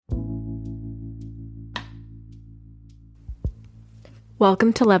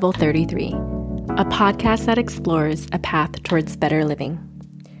Welcome to Level 33, a podcast that explores a path towards better living.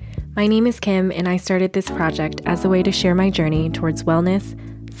 My name is Kim, and I started this project as a way to share my journey towards wellness,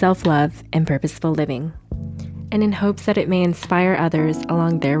 self-love, and purposeful living, and in hopes that it may inspire others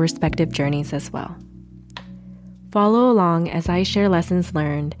along their respective journeys as well. Follow along as I share lessons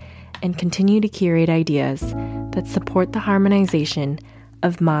learned and continue to curate ideas that support the harmonization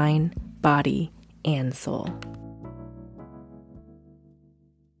of mind, body, and soul.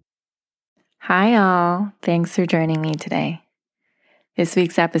 Hi all, thanks for joining me today. This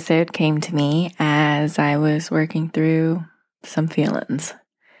week's episode came to me as I was working through some feelings.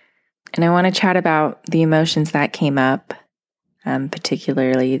 And I want to chat about the emotions that came up,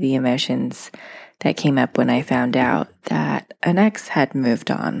 particularly the emotions that came up when I found out that an ex had moved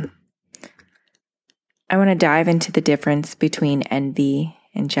on. I want to dive into the difference between envy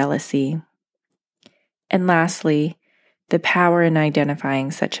and jealousy. And lastly, the power in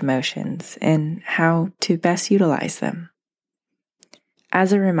identifying such emotions and how to best utilize them.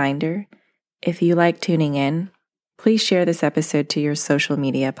 As a reminder, if you like tuning in, please share this episode to your social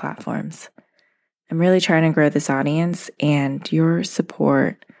media platforms. I'm really trying to grow this audience, and your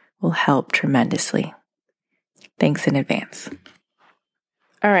support will help tremendously. Thanks in advance.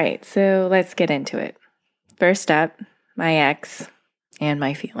 All right, so let's get into it. First up, my ex and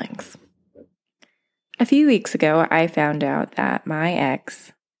my feelings. A few weeks ago, I found out that my ex-fiance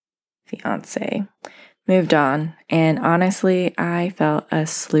moved on, and honestly, I felt a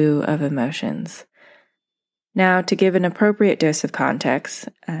slew of emotions. Now, to give an appropriate dose of context,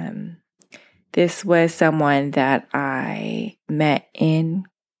 this was someone that I met in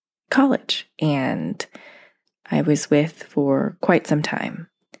college, and I was with for quite some time.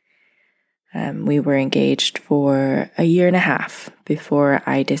 We were engaged for a year and a half before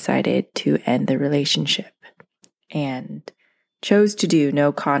I decided to end the relationship and chose to do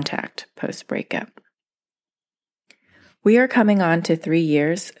no contact post-breakup. We are coming on to 3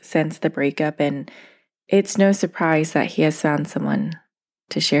 years since the breakup, and it's no surprise that he has found someone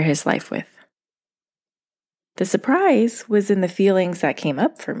to share his life with. The surprise was in the feelings that came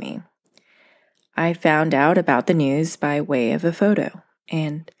up for me. I found out about the news by way of a photo,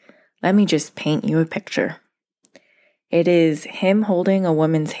 and let me just paint you a picture. It is him holding a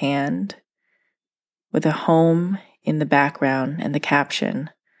woman's hand with a home in the background and the caption,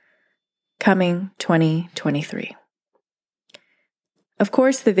 "Coming 2023. Of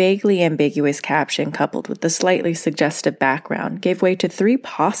course, the vaguely ambiguous caption coupled with the slightly suggestive background gave way to 3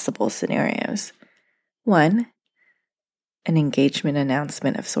 possible scenarios. 1, an engagement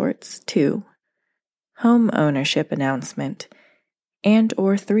announcement of sorts. 2, home ownership announcement. And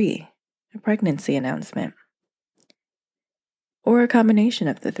or 3, a pregnancy announcement. Or a combination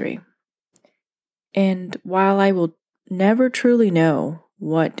of the 3. And while I will never truly know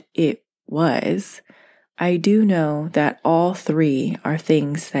what it was, I do know that all 3 are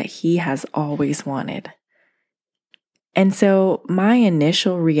things that he has always wanted. And so my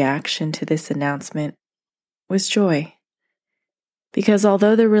initial reaction to this announcement was joy. Because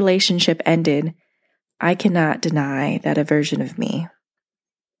although the relationship ended, I cannot deny that a version of me,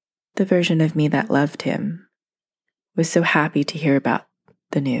 the version of me that loved him, was so happy to hear about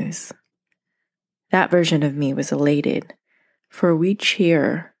the news. That version of me was elated, for we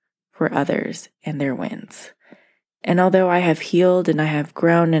cheer for others and their wins. And although I have healed and I have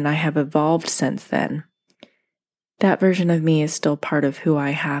grown and I have evolved since then, that version of me is still part of who I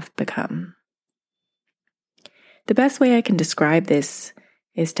have become. The best way I can describe this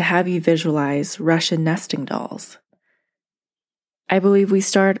is to have you visualize Russian nesting dolls. I believe we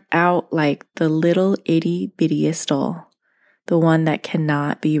start out like the little itty bittiest doll, the one that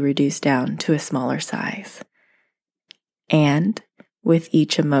cannot be reduced down to a smaller size. And with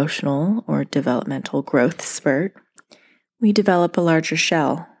each emotional or developmental growth spurt, we develop a larger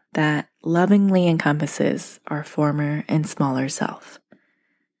shell that lovingly encompasses our former and smaller self.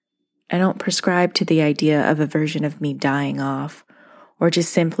 I don't prescribe to the idea of a version of me dying off or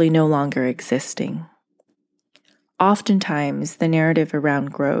just simply no longer existing. Oftentimes, the narrative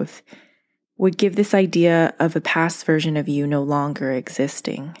around growth would give this idea of a past version of you no longer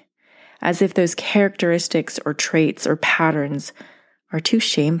existing, as if those characteristics or traits or patterns are too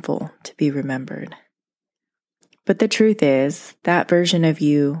shameful to be remembered. But the truth is, that version of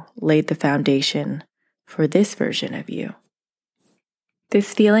you laid the foundation for this version of you.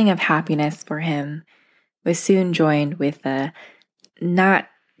 This feeling of happiness for him was soon joined with a not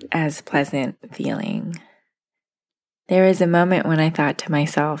as pleasant feeling. There was a moment when I thought to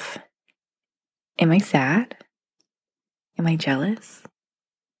myself, am I sad? Am I jealous?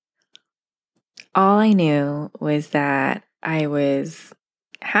 All I knew was that I was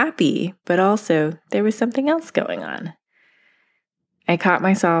happy, but also there was something else going on. I caught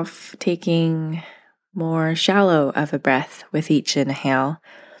myself taking more shallow of a breath with each inhale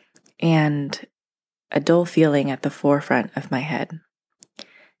and a dull feeling at the forefront of my head.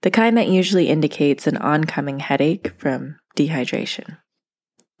 The kind that usually indicates an oncoming headache from dehydration.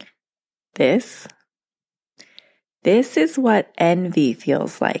 This is what envy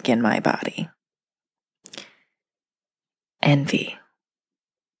feels like in my body. Envy.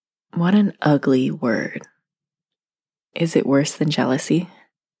 What an ugly word. Is it worse than jealousy?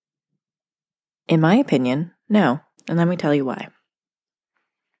 In my opinion, no, and let me tell you why.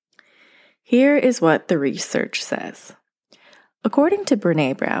 Here is what the research says. According to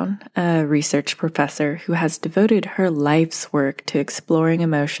Brené Brown, a research professor who has devoted her life's work to exploring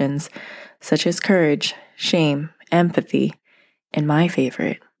emotions such as courage, shame, empathy, and my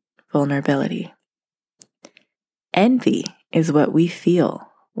favorite, vulnerability. Envy is what we feel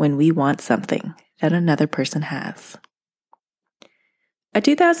when we want something that another person has. A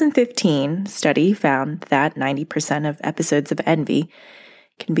 2015 study found that 90% of episodes of envy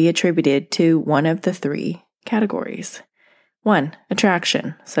can be attributed to one of the three categories. 1.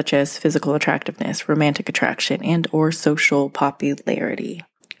 Attraction, such as physical attractiveness, romantic attraction, and or social popularity.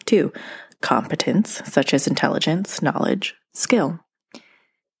 2. Competence, such as intelligence, knowledge, skill.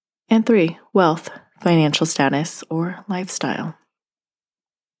 And 3. Wealth, financial status, or lifestyle.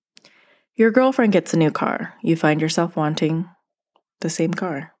 Your girlfriend gets a new car. You find yourself wanting the same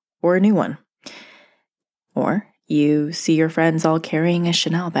car, or a new one. Or you see your friends all carrying a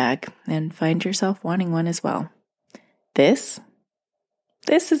Chanel bag and find yourself wanting one as well. This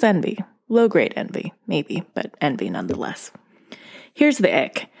is envy. Low-grade envy, maybe, but envy nonetheless. Here's the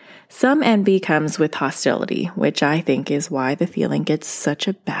ick. Some envy comes with hostility, which I think is why the feeling gets such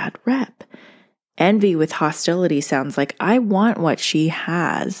a bad rep. Envy with hostility sounds like I want what she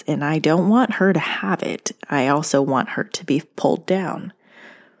has, and I don't want her to have it. I also want her to be pulled down.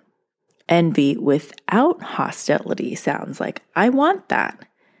 Envy without hostility sounds like I want that,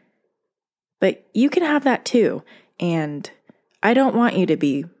 but you can have that too, and I don't want you to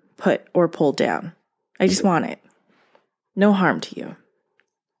be put or pulled down. I just want it. No harm to you.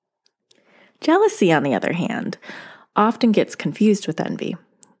 Jealousy, on the other hand, often gets confused with envy.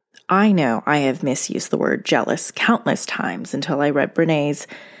 I know I have misused the word jealous countless times until I read Brené's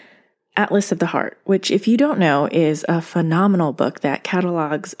Atlas of the Heart, which, if you don't know, is a phenomenal book that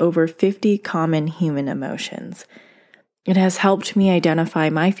catalogs over 50 common human emotions. It has helped me identify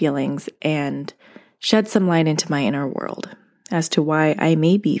my feelings and shed some light into my inner world as to why I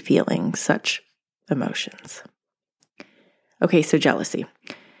may be feeling such emotions. Okay, so jealousy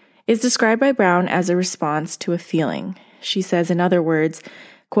is described by Brown as a response to a feeling. She says, in other words,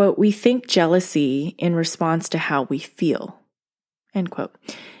 quote, we think jealousy in response to how we feel, end quote.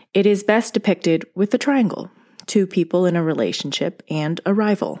 It is best depicted with a triangle, two people in a relationship and a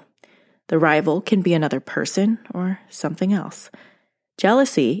rival. The rival can be another person or something else.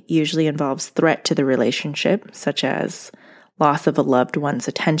 Jealousy usually involves threat to the relationship, such as loss of a loved one's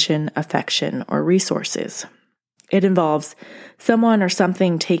attention, affection, or resources. It involves someone or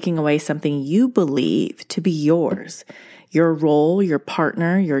something taking away something you believe to be yours, your role, your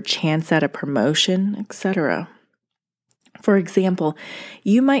partner, your chance at a promotion, etc. For example,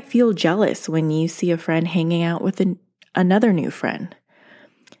 you might feel jealous when you see a friend hanging out with another new friend.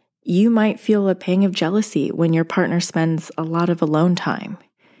 You might feel a pang of jealousy when your partner spends a lot of alone time.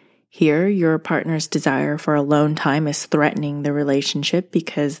 Here, your partner's desire for alone time is threatening the relationship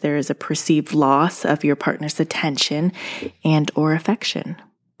because there is a perceived loss of your partner's attention and or affection.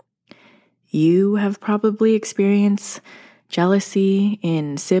 You have probably experienced jealousy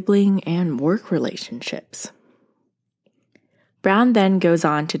in sibling and work relationships. Brown then goes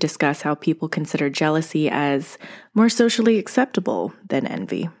on to discuss how people consider jealousy as more socially acceptable than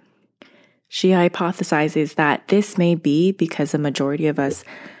envy. She hypothesizes that this may be because a majority of us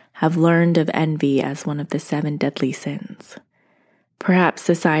have learned of envy as one of the 7 deadly sins. Perhaps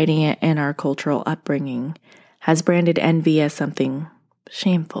society and our cultural upbringing has branded envy as something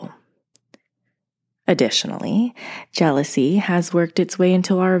shameful. Additionally, jealousy has worked its way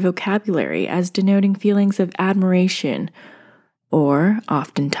into our vocabulary as denoting feelings of admiration, or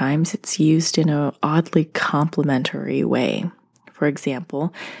oftentimes it's used in an oddly complimentary way. For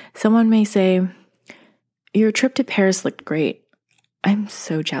example, someone may say, "Your trip to Paris looked great. I'm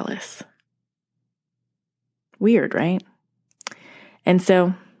so jealous." Weird, right? And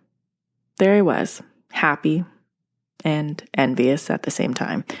so there I was, happy and envious at the same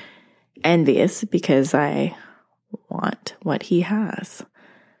time. Envious because I want what he has.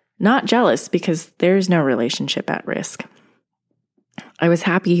 Not jealous because there's no relationship at risk. I was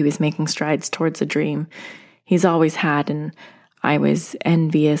happy he was making strides towards a dream he's always had, and I was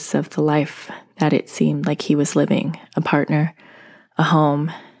envious of the life that it seemed like he was living, a partner, a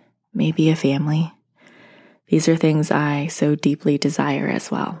home, maybe a family. These are things I so deeply desire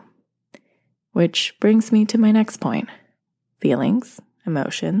as well. Which brings me to my next point. Feelings,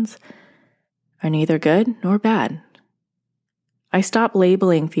 emotions, are neither good nor bad. I stopped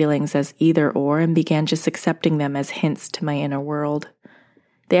labeling feelings as either or and began just accepting them as hints to my inner world.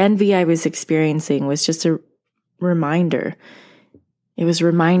 The envy I was experiencing was just a reminder. It was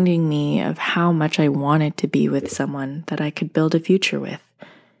reminding me of how much I wanted to be with someone that I could build a future with.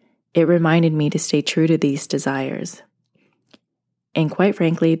 It reminded me to stay true to these desires. And quite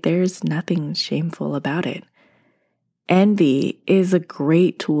frankly, there's nothing shameful about it. Envy is a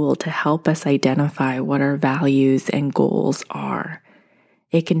great tool to help us identify what our values and goals are.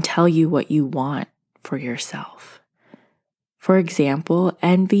 It can tell you what you want for yourself. For example,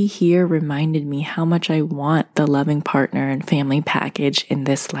 envy here reminded me how much I want the loving partner and family package in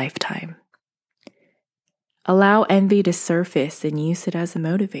this lifetime. Allow envy to surface and use it as a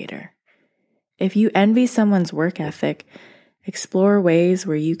motivator. If you envy someone's work ethic, explore ways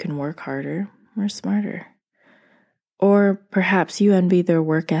where you can work harder or smarter. Or perhaps you envy their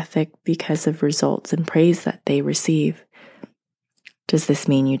work ethic because of results and praise that they receive. Does this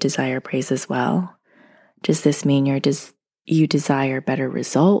mean you desire praise as well? Does this mean you desire better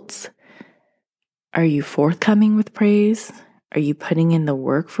results? Are you forthcoming with praise? Are you putting in the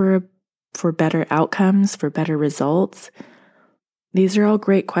work for better outcomes, for better results? These are all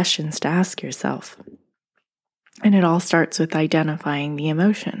great questions to ask yourself. And it all starts with identifying the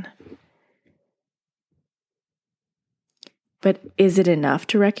emotion. But is it enough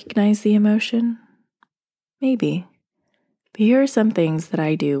to recognize the emotion? Maybe. But here are some things that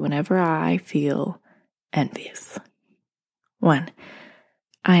I do whenever I feel envious. 1,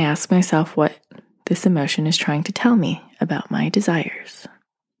 I ask myself what this emotion is trying to tell me about my desires.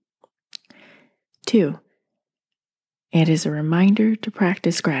 2, it is a reminder to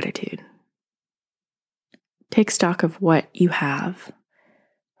practice gratitude. Take stock of what you have.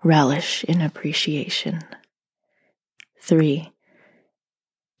 Relish in appreciation. 3,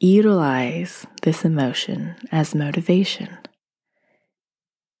 utilize this emotion as motivation.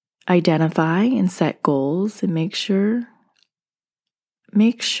 Identify and set goals and make sure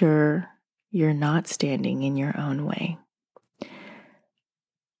you're not standing in your own way.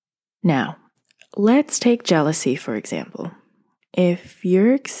 Now, let's take jealousy, for example. If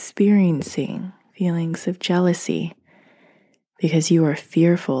you're experiencing feelings of jealousy because you are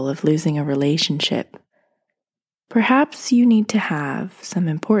fearful of losing a relationship, perhaps you need to have some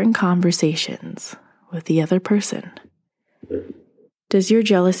important conversations with the other person. Does your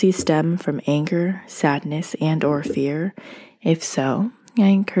jealousy stem from anger, sadness, and/or fear? If so, I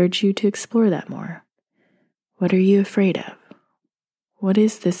encourage you to explore that more. What are you afraid of? What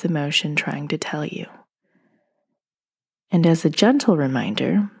is this emotion trying to tell you? And as a gentle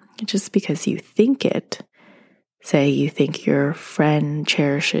reminder, just because you think it, say you think your friend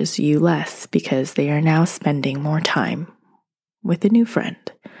cherishes you less because they are now spending more time with a new friend,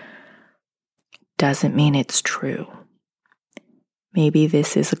 doesn't mean it's true. Maybe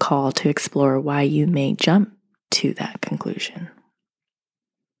this is a call to explore why you may jump to that conclusion.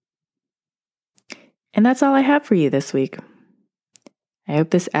 And that's all I have for you this week. I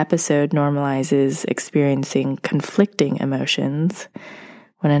hope this episode normalizes experiencing conflicting emotions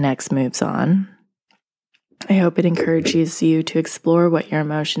when an ex moves on. I hope it encourages you to explore what your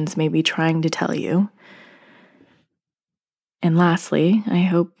emotions may be trying to tell you. And lastly, I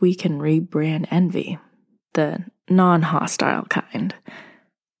hope we can rebrand envy, the non-hostile kind.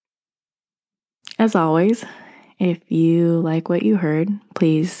 As always, if you like what you heard,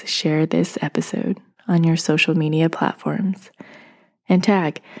 please share this episode on your social media platforms and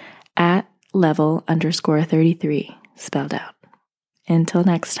tag @level_33 spelled out. Until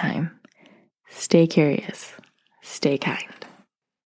next time, stay curious, stay kind.